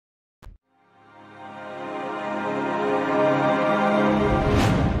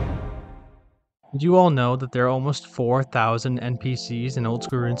Did you all know that there are almost 4,000 NPCs in old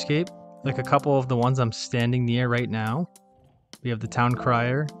school RuneScape? Like a couple of the ones I'm standing near right now. We have the Town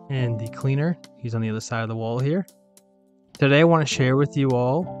Crier and the Cleaner. He's on the other side of the wall here. Today I want to share with you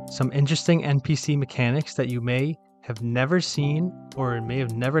all some interesting NPC mechanics that you may have never seen or may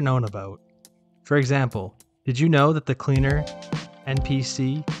have never known about. For example, did you know that the Cleaner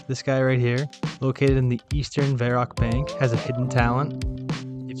NPC, this guy right here, located in the Eastern Varrock Bank, has a hidden talent?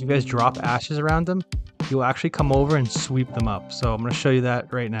 If you guys drop ashes around him, he will actually come over and sweep them up. So I'm going to show you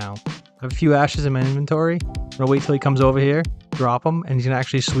that right now. I have a few ashes in my inventory. I'm going to wait till he comes over here, drop them, and he's going to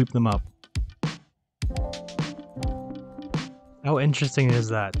actually sweep them up. How interesting is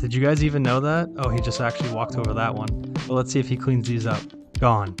that? Did you guys even know that? Oh, he just actually walked over that one. Well, let's see if he cleans these up.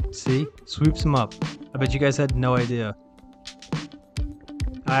 Gone. See? Sweeps them up. I bet you guys had no idea.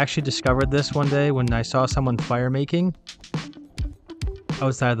 I actually discovered this one day when I saw someone fire making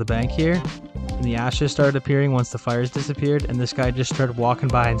outside of the bank here, and the ashes started appearing once the fires disappeared, and this guy just started walking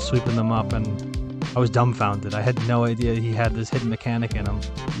by and sweeping them up, and I was dumbfounded. I had no idea he had this hidden mechanic in him.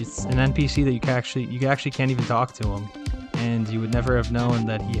 It's an NPC that you actually can't even talk to him, and you would never have known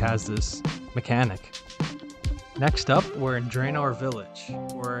that he has this mechanic. Next up, we're in Draenor Village,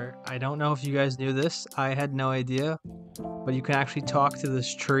 where I don't know if you guys knew this. I had no idea, but you can actually talk to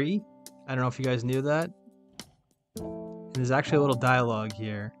this tree. I don't know if you guys knew that. And there's actually a little dialogue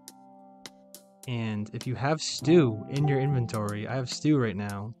here. And if you have stew in your inventory, I have stew right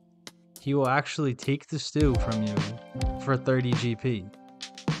now, he will actually take the stew from you for 30 GP.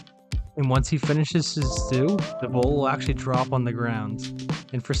 And once he finishes his stew, the bowl will actually drop on the ground.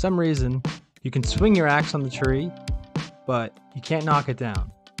 And for some reason, you can swing your axe on the tree, but you can't knock it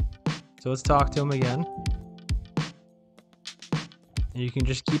down. So let's talk to him again. And you can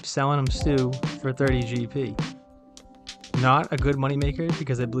just keep selling him stew for 30 GP. Not a good moneymaker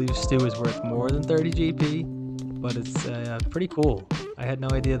because I believe stew is worth more than 30 GP, but it's pretty cool. I had no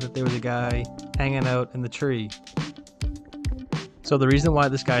idea that there was a guy hanging out in the tree. So the reason why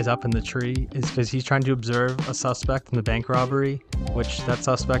this guy's up in the tree is because he's trying to observe a suspect in the bank robbery, which that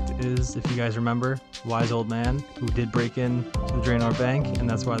suspect is, if you guys remember, Wise Old Man, who did break in to the Draenor Bank, and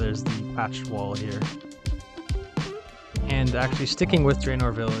that's why there's the patched wall here. And actually sticking with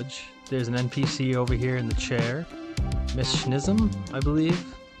Draenor Village, there's an NPC over here in the chair, Miss Schnizm, I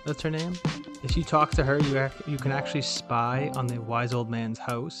believe that's her name. If you talk to her, you can actually spy on the Wise Old Man's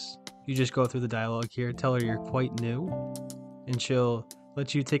house. You just go through the dialogue here, tell her you're quite new, and she'll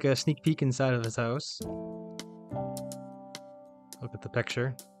let you take a sneak peek inside of his house. Look at the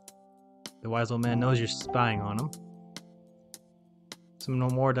picture. The Wise Old Man knows you're spying on him. Some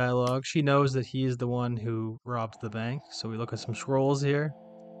more dialogue. She knows that he is the one who robbed the bank, so we look at some scrolls here.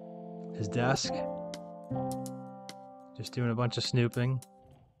 His desk. Just doing a bunch of snooping.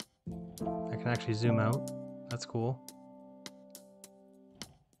 I can actually zoom out. That's cool.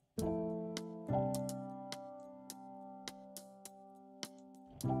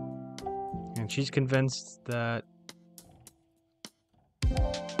 And she's convinced that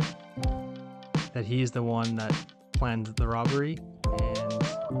he's the one that planned the robbery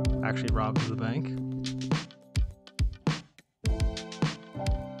and actually robbed the bank.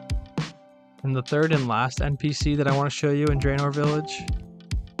 And the third and last NPC that I want to show you in Draenor Village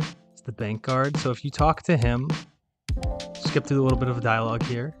is the bank guard. So if you talk to him, skip through a little bit of a dialogue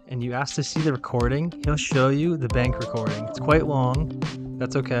here, and you ask to see the recording, he'll show you the bank recording. It's quite long.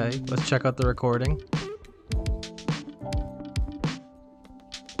 That's okay. Let's check out the recording.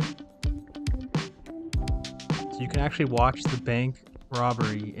 So you can actually watch the bank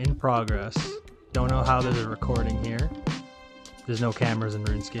robbery in progress. Don't know how there's a recording here. There's no cameras in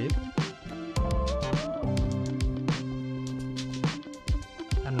RuneScape.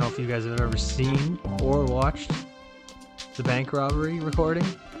 I don't know if you guys have ever seen or watched the bank robbery recording,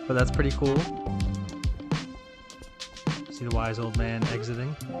 but that's pretty cool. See the Wise Old Man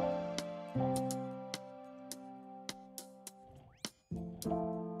exiting.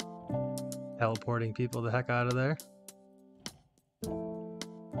 Teleporting people the heck out of there.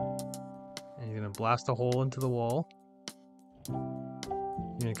 And you're gonna blast a hole into the wall.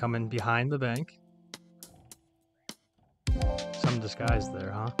 You're gonna come in behind the bank. Some disguise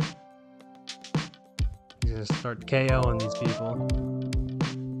there, huh? He's gonna start KOing these people.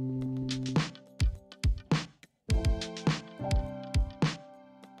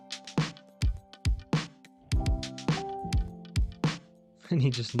 And he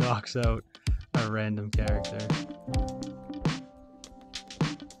just knocks out a random character.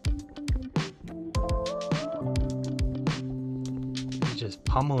 He's just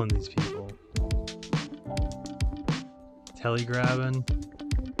pummeling these people. Telegrabbing.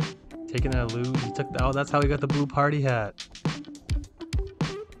 taking that loot. He took the, oh, that's how he got the blue party hat.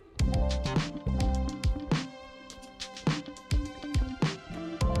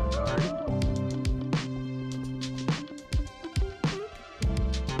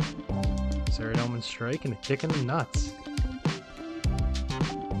 Saradomin strike and a kick in the nuts.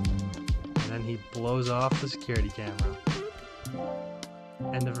 And then he blows off the security camera.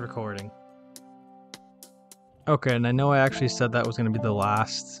 End of recording. Okay, and I know I actually said that was going to be the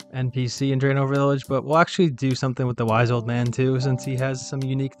last NPC in Draenover Village, but we'll actually do something with the Wise Old Man too, since he has some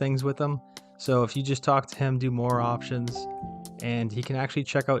unique things with him. So if you just talk to him, do more options, and he can actually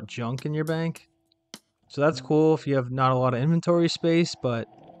check out junk in your bank. So that's cool if you have not a lot of inventory space, but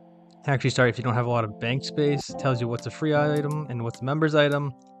actually, sorry, if you don't have a lot of bank space, it tells you what's a free item and what's a members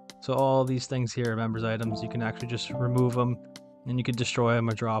item. So all these things here are members items. You can actually just remove them, and you can destroy them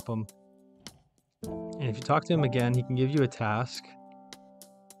or drop them. And if you talk to him again, he can give you a task.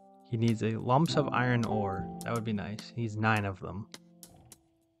 He needs a lumps of iron ore. That would be nice. He needs 9 of them.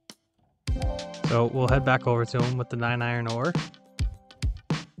 So we'll head back over to him with the 9 iron ore.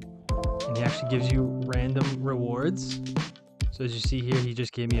 And he actually gives you random rewards. So as you see here, he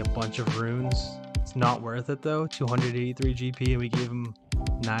just gave me a bunch of runes. It's not worth it though. 283 GP, and we gave him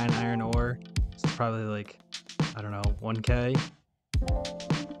 9 iron ore. It's probably like, I don't know, 1k.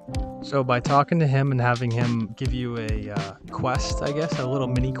 So by talking to him and having him give you a quest, I guess, a little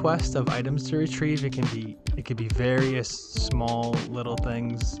mini quest of items to retrieve, it could be various small little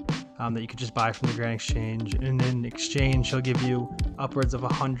things that you could just buy from the Grand Exchange. And in exchange, he'll give you upwards of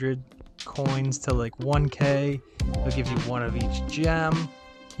 100 coins to like 1k. He'll give you 1 of each gem.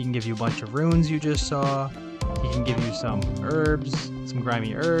 He can give you a bunch of runes you just saw. He can give you some herbs, some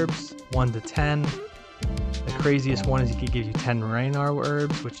grimy herbs, 1 to 10. The craziest one is he could give you 10 Raynar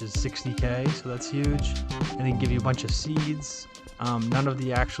herbs, which is 60k, so that's huge. And he can give you a bunch of seeds. None of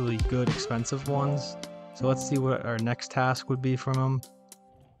the actually good expensive ones. So let's see what our next task would be from him.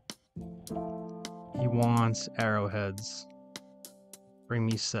 He wants arrowheads. Bring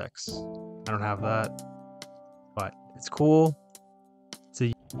me 6. I don't have that, but it's cool.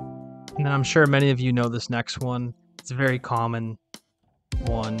 And I'm sure many of you know this next one. It's a very common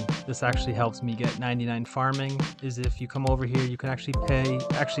one. This actually helps me get 99 farming. Is if you come over here, you can actually pay,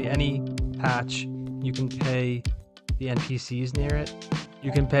 any patch, you can pay the NPCs near it.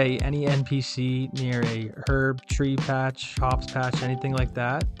 You can pay any NPC near a herb, tree patch, hops patch, anything like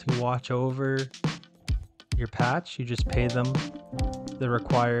that to watch over your patch. You just pay them the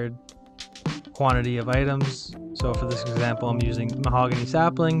required quantity of items. So for this example, I'm using mahogany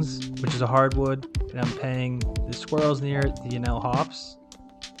saplings, which is a hardwood, and I'm paying the squirrels near it, the Yanel hops.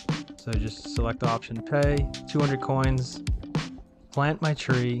 So just select the option pay, 200 coins, plant my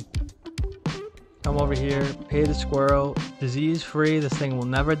tree, come over here, pay the squirrel, disease free, this thing will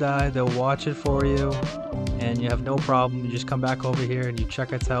never die, they'll watch it for you, and you have no problem. You just come back over here and you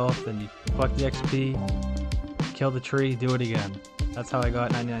check its health and you collect the XP, kill the tree, do it again. That's how I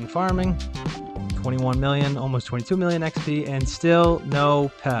got 99 farming, 21 million, almost 22 million XP, and still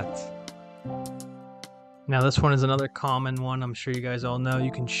no pet. Now this one is another common one. I'm sure you guys all know.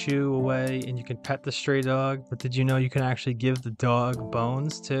 You can shoo away and you can pet the stray dog, but did you know you can actually give the dog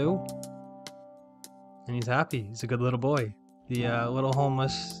bones too? And he's happy. He's a good little boy. The little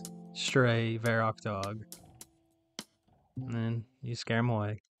homeless stray Varrock dog. And then you scare him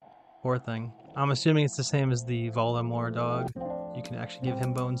away. Poor thing. I'm assuming it's the same as the Varlamore dog. You can actually give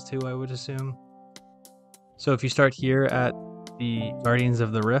him bones too, I would assume. So if you start here at the Guardians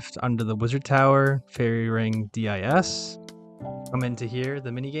of the Rift under the Wizard Tower, Fairy Ring DIS, come into here,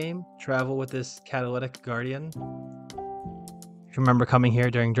 the minigame, travel with this Catalytic Guardian. If you remember coming here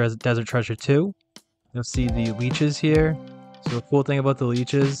during Desert Treasure 2, you'll see the leeches here. So the cool thing about the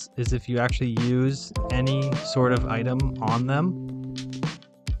leeches is if you actually use any sort of item on them,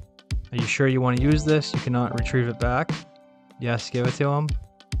 are you sure you want to use this? You cannot retrieve it back. Yes, give it to him.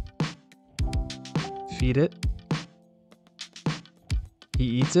 Feed it. He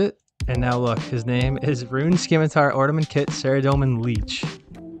eats it, and now look, his name is Rune Scimitar Ornament Kit Saradomin Leech.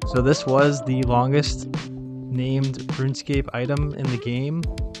 So this was the longest named RuneScape item in the game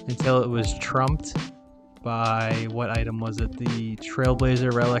until it was trumped by, what item was it? The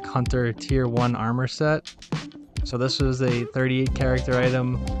Trailblazer Relic Hunter Tier 1 armor set. So this was a 38 character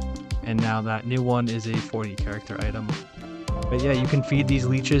item, and now that new one is a 40 character item. But yeah, you can feed these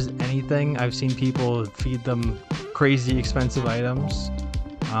leeches anything. I've seen people feed them crazy expensive items.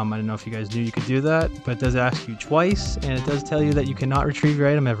 I don't know if you guys knew you could do that, but it does ask you twice, and it does tell you that you cannot retrieve your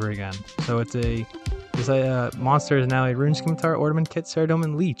item ever again. So it's this monster is now a Rune Scimitar Ornament Kit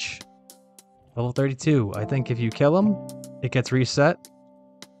Saradomin Leech. Level 32. I think if you kill him, it gets reset.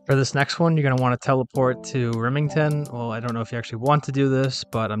 For this next one, you're going to want to teleport to Remington. Well, I don't know if you actually want to do this,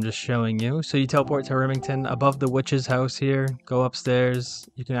 but I'm just showing you. So you teleport to Remington above the witch's house here. Go upstairs.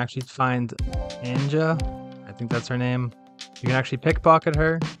 You can actually find Anja. I think that's her name. You can actually pickpocket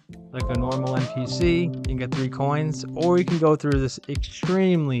her like a normal NPC. You can get 3 coins. Or you can go through this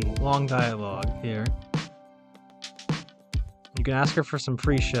extremely long dialogue here. You can ask her for some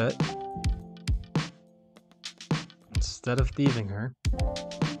free shit instead of thieving her.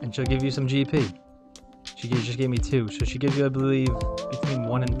 And she'll give you some GP. She just gave me 2. So she gives you, I believe, between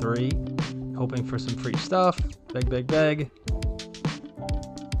 1 and 3. Hoping for some free stuff. Beg, beg, beg.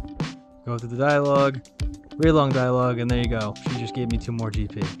 Go through the dialogue. Really long dialogue, and there you go. She just gave me 2 more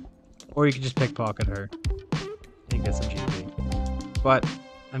GP. Or you can just pickpocket her and get some GP. But,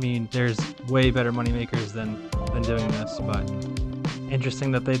 I mean, there's way better money makers than doing this. But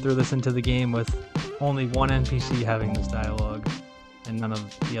interesting that they threw this into the game with only 1 NPC having this dialogue. And none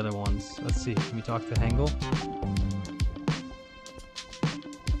of the other ones. Let's see, can we talk to Hengel?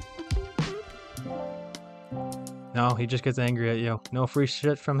 No, he just gets angry at you. No free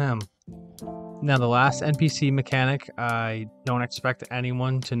shit from him. Now the last NPC mechanic, I don't expect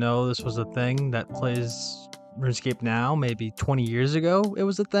anyone to know this was a thing that plays RuneScape now. Maybe 20 years ago it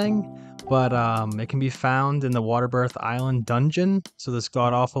was a thing. But it can be found in the Waterbirth Island dungeon. So this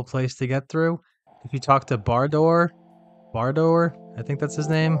god-awful place to get through. If you talk to Bardor, I think that's his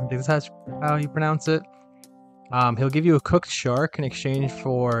name. I think that's how you pronounce it. He'll give you a cooked shark in exchange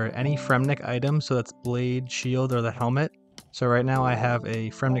for any Fremnik item. So that's blade, shield, or the helmet. So right now I have a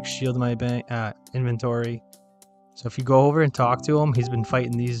Fremnik shield in my inventory. So if you go over and talk to him, he's been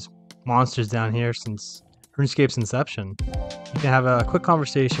fighting these monsters down here since RuneScape's inception. You can have a quick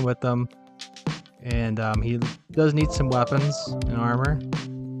conversation with them. And he does need some weapons and armor.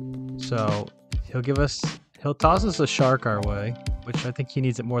 So he'll toss us a shark our way, which I think he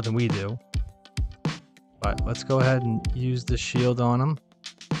needs it more than we do. But let's go ahead and use the shield on him.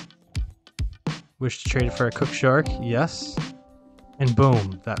 Wish to trade it for a cooked shark? Yes. And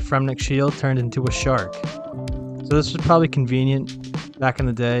boom, that Fremnik shield turned into a shark. So this was probably convenient back in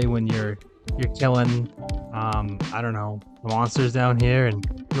the day when you're killing, I don't know, monsters down here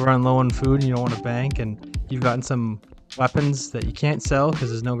and you're running low on food and you don't want to bank and you've gotten some weapons that you can't sell because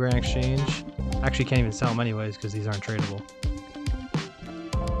there's no grand exchange. Actually can't even sell them anyways because these aren't tradable.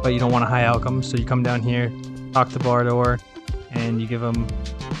 But you don't want a high outcome, so you come down here, talk to Bardor, and you give him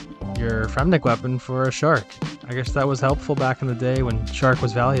your Fremnik weapon for a shark. I guess that was helpful back in the day when shark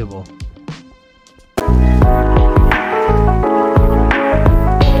was valuable.